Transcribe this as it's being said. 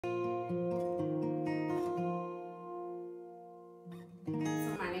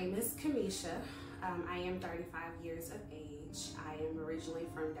Kamesha. I am 35 years of age. I am originally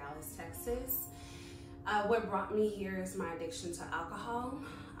from Dallas, Texas. What brought me here is my addiction to alcohol.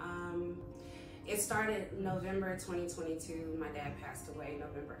 It started November 2022. My dad passed away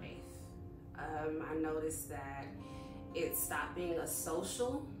November 8th. I noticed that it stopped being a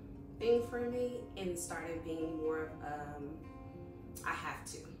social thing for me and started being more of I have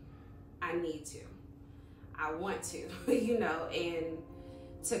to, I need to, I want to, and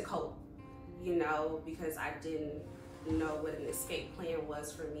to cope, because I didn't know what an escape plan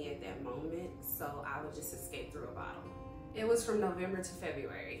was for me at that moment, so I would just escape through a bottle. It was from November to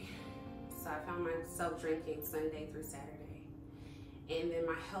February, so I found myself drinking Sunday through Saturday, and then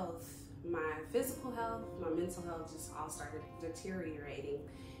my health, my physical health, my mental health just all started deteriorating,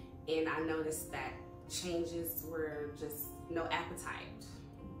 and I noticed that changes were just no appetite,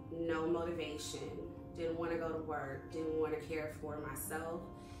 no motivation, didn't want to go to work, didn't want to care for myself.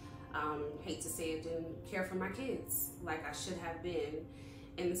 Hate to say it, didn't care for my kids like I should have been.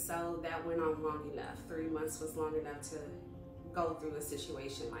 And so that went on long enough. 3 months was long enough to go through a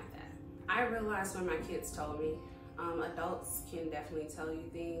situation like that. I realized when my kids told me, adults can definitely tell you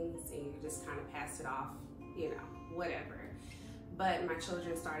things and you just kind of pass it off, whatever. But my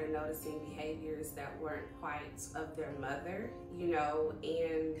children started noticing behaviors that weren't quite of their mother,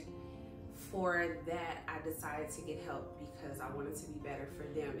 and for that, I decided to get help because I wanted to be better for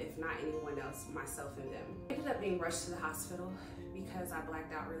them, if not anyone else, myself and them. I ended up being rushed to the hospital because I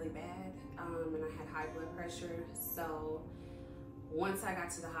blacked out really bad, and I had high blood pressure. So once I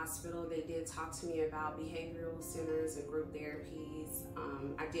got to the hospital, they did talk to me about behavioral centers and group therapies.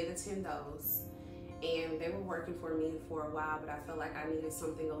 I did attend those, and they were working for me for a while, but I felt like I needed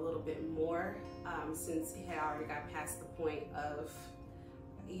something a little bit more since it had already got past the point of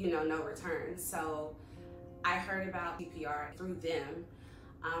no return. So I heard about CPR through them,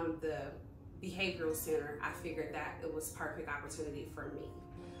 the behavioral center. I figured that it was perfect opportunity for me.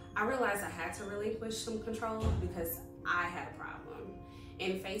 I realized I had to relinquish some control because I had a problem,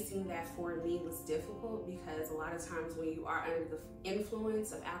 and facing that for me was difficult because a lot of times when you are under the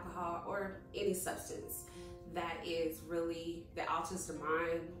influence of alcohol or any substance that alters the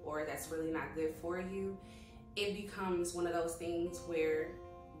mind or that's really not good for you, it becomes one of those things where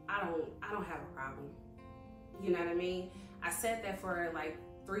I don't have a problem. You know what I mean? I said that for like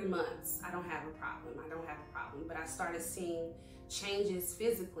 3 months. I don't have a problem. But I started seeing changes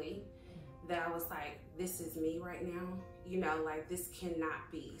physically that I was like, this is me right now. Like this cannot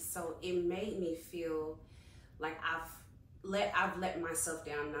be. So it made me feel like I've let myself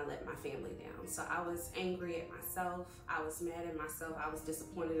down and I let my family down. So I was angry at myself. I was mad at myself. I was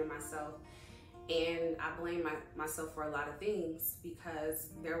disappointed in myself. And I blame myself for a lot of things because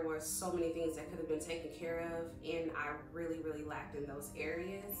there were so many things that could have been taken care of, and I really, really lacked in those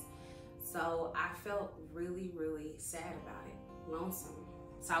areas. So I felt really, really sad about it, lonesome.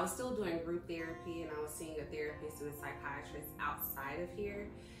 So I was still doing group therapy, and I was seeing a therapist and a psychiatrist outside of here.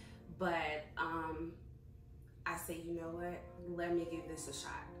 But I said, you know what, let me give this a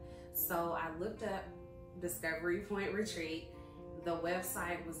shot. So I looked up Discovery Point Retreat. The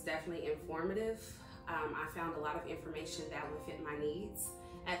website was definitely informative. I found a lot of information that would fit my needs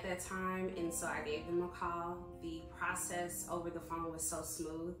at that time, and so I gave them a call. The process over the phone was so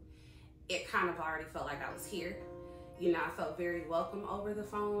smooth. It kind of already felt like I was here. I felt very welcome over the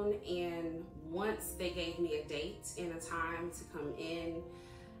phone, and once they gave me a date and a time to come in,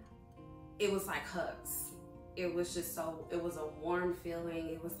 it was like hugs. It was just it was a warm feeling.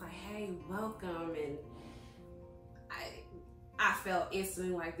 It was like, hey, welcome, and I felt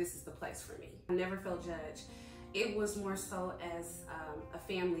instantly like this is the place for me. I never felt judged. It was more so as a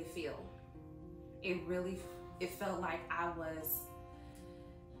family feel. It felt like I was,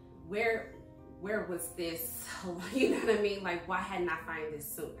 where was this? You know what I mean? Like, why hadn't I found this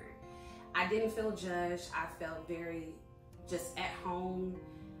sooner? I didn't feel judged. I felt very just at home.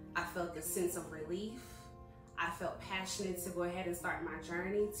 I felt a sense of relief. I felt passionate to go ahead and start my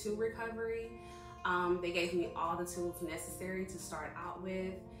journey to recovery. They gave me all the tools necessary to start out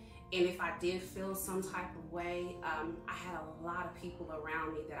with. And if I did feel some type of way, I had a lot of people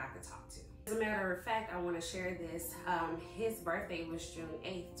around me that I could talk to. As a matter of fact, I want to share this. His birthday was June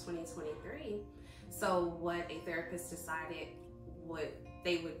 8th, 2023. So what a therapist decided what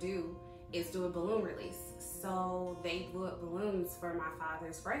they would do is do a balloon release. So they blew up balloons for my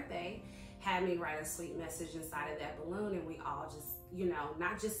father's birthday, had me write a sweet message inside of that balloon, and we all just,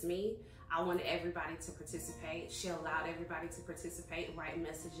 not just me, I wanted everybody to participate. She allowed everybody to participate, write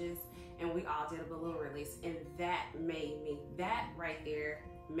messages, and we all did a balloon release. And that right there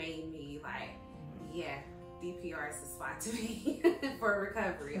made me like, yeah, DPR is the spot to be for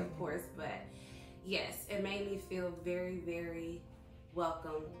recovery, of course, but yes, it made me feel very, very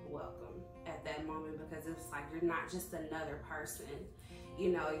welcome at that moment, because it's like you're not just another person. You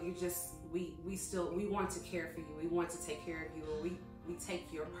know, you just, we want to care for you. We want to take care of you, and we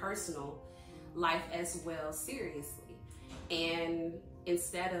take your personal life as well seriously. And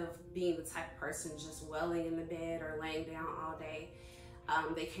instead of being the type of person just welling in the bed or laying down all day,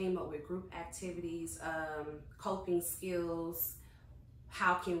 they came up with group activities, coping skills.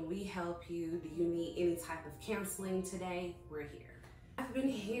 How can we help you? Do you need any type of counseling today? We're here. I've been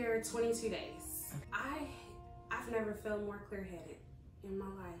here 22 days. I've never felt more clear-headed in my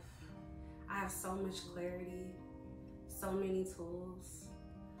life. I have so much clarity, so many tools,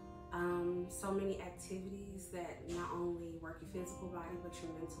 so many activities that not only work your physical body, but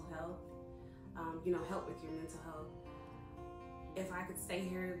your mental health, you know, help with your mental health. If I could stay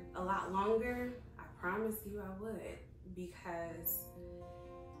here a lot longer, I promise you I would, because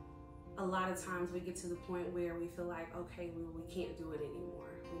a lot of times we get to the point where we feel like, okay, well, we can't do it anymore.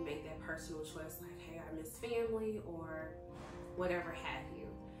 We make that personal choice like, hey, I miss family or whatever have you.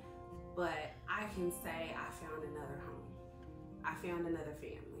 But I can say I found another home. I found another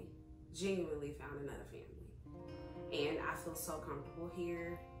family, genuinely found another family. And I feel so comfortable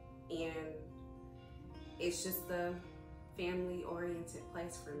here. And it's just a family-oriented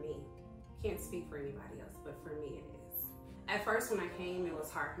place for me. Can't speak for anybody else, but for me it is. At first when I came, it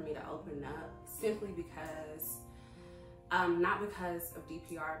was hard for me to open up, simply because, not because of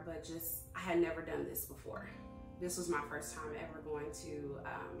DPR, but just I had never done this before. This was my first time ever going through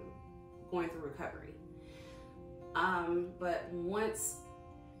recovery. But once,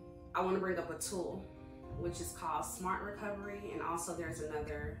 I want to bring up a tool, which is called Smart Recovery, and also there's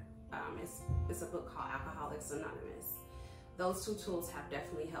another, it's a book called Alcoholics Anonymous. Those two tools have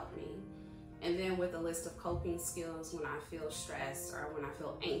definitely helped me. And then with a list of coping skills when I feel stressed or when I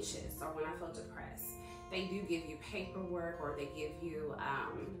feel anxious or when I feel depressed. They do give you paperwork, or they give you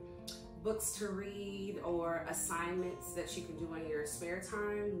books to read or assignments that you can do in your spare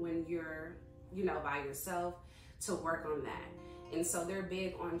time when you're, you know, by yourself, to work on that. And so they're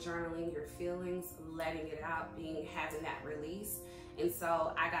big on journaling your feelings, letting it out, having that release. And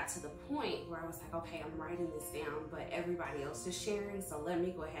so I got to the point where I was like, okay, I'm writing this down, but everybody else is sharing, so let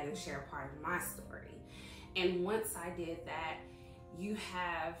me go ahead and share part of my story. And once I did that, you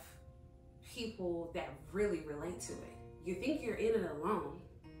have people that really relate to it. You think you're in it alone.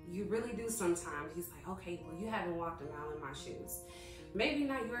 You really do sometimes. He's like, okay, well, you haven't walked a mile in my shoes. Maybe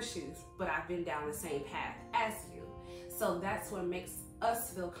not your shoes, but I've been down the same path as you. So that's what makes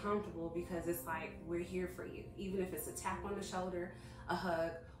us feel comfortable, because it's like, we're here for you, even if it's a tap on the shoulder, a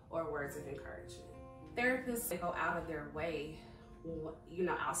hug, or words of encouragement. Therapists, they go out of their way, you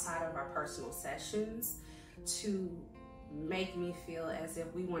know, outside of our personal sessions, to make me feel as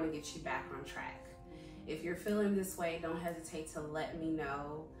if we want to get you back on track. If you're feeling this way, don't hesitate to let me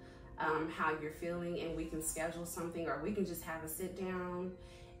know how you're feeling, and we can schedule something, or we can just have a sit down.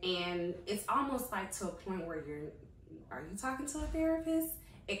 And it's almost like to a point where are you talking to a therapist?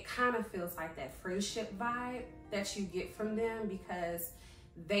 It kind of feels like that friendship vibe that you get from them, because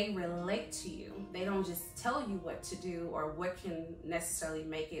they relate to you. They don't just tell you what to do or what can necessarily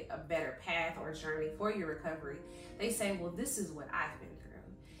make it a better path or journey for your recovery. They say, well, this is what I've been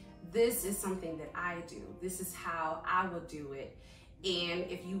through. This is something that I do. This is how I would do it. And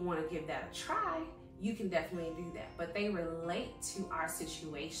if you want to give that a try, you can definitely do that. But they relate to our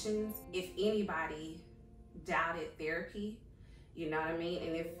situations. If anybody doubted therapy, you know what I mean?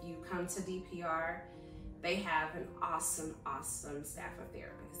 And if you come to DPR, they have an awesome, awesome staff of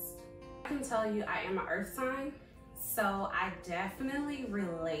therapists. I can tell you I am an earth sign, so I definitely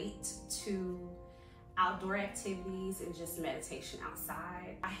relate to outdoor activities and just meditation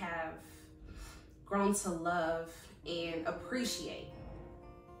outside. I have grown to love and appreciate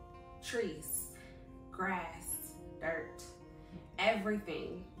trees, grass, dirt,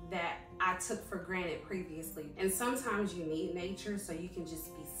 everything that I took for granted previously. And sometimes you need nature so you can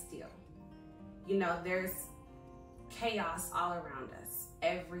just be still. You know, there's chaos all around us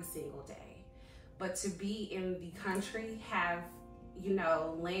every single day. But to be in the country, have, you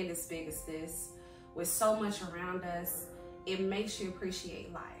know, land as big as this, with so much around us, it makes you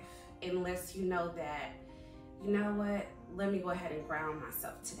appreciate life. It lets you know that, you know what, let me go ahead and ground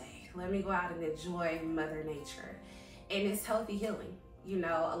myself today. Let me go out and enjoy Mother Nature. And it's healthy healing. You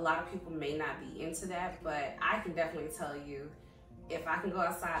know, a lot of people may not be into that, but I can definitely tell you, if I can go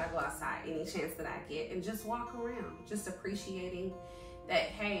outside, I go outside any chance that I get, and just walk around, just appreciating that,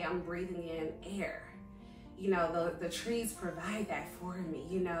 hey, I'm breathing in air. you know, the trees provide that for me.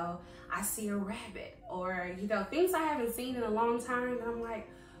 You know, I see a rabbit, or, you know, things I haven't seen in a long time, and I'm like,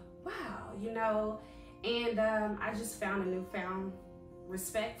 wow, you know. And I just found a newfound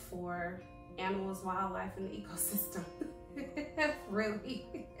respect for animals, wildlife, and the ecosystem. Really.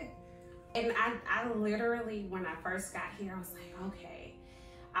 And I literally, when I first got here, I was like, okay,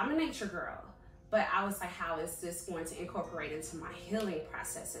 I'm a nature girl, but I was like, how is this going to incorporate into my healing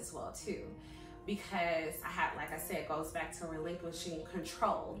process as well too? Because I had, like I said, it goes back to relinquishing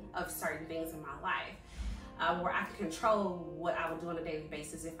control of certain things in my life, where I could control what I would do on a daily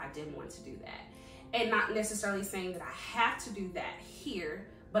basis if I didn't want to do that. And not necessarily saying that I have to do that here,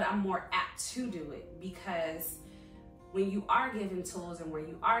 but I'm more apt to do it, because when you are given tools and when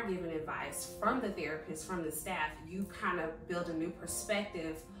you are given advice from the therapist, from the staff, you kind of build a new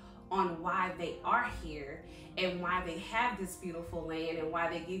perspective on why they are here and why they have this beautiful land, and why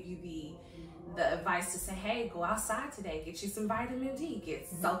they give you the advice to say, hey, go outside today, get you some vitamin D,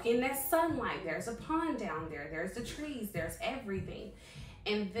 soak in that sunlight. There's a pond down there, there's the trees, there's everything.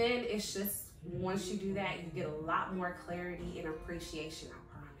 And then it's just, once you do that, you get a lot more clarity and appreciation,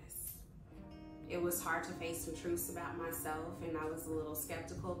 I promise. It was hard to face some truths about myself, and I was a little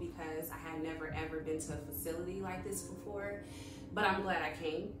skeptical because I had never ever been to a facility like this before. But I'm glad I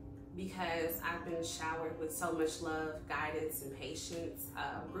came, because I've been showered with so much love, guidance, and patience.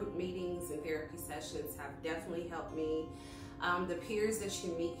 Group meetings and therapy sessions have definitely helped me. The peers that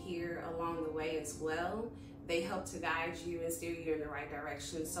you meet here along the way as well, they help to guide you and steer you in the right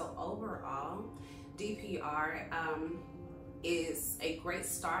direction. So overall, DPR is a great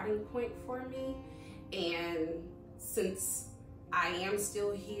starting point for me. And since I am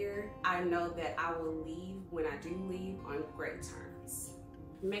still here, I know that I will leave, when I do leave, on great terms.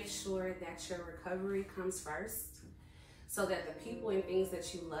 Make sure that your recovery comes first, so that the people and things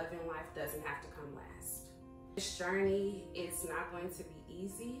that you love in life doesn't have to come last. This journey is not going to be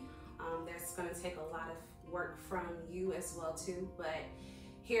easy. That's going to take a lot of work from you as well too, but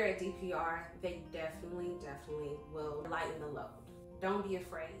here at DPR, they definitely will lighten the load. Don't be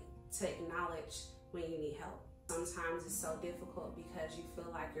afraid to acknowledge when you need help. Sometimes it's so difficult because you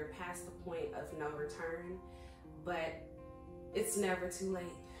feel like you're past the point of no return, but it's never too late.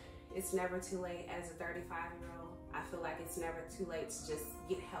 It's never too late. As a 35-year-old, I feel like it's never too late to just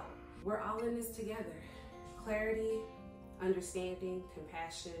get help. We're all in this together. Clarity, understanding,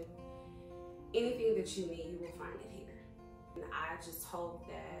 compassion, anything that you need, you will find it here. And I just hope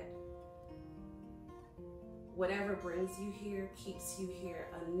that whatever brings you here keeps you here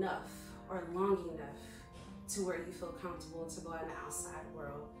enough or long enough to where you feel comfortable to go in the outside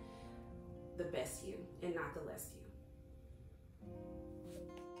world the best you and not the less you.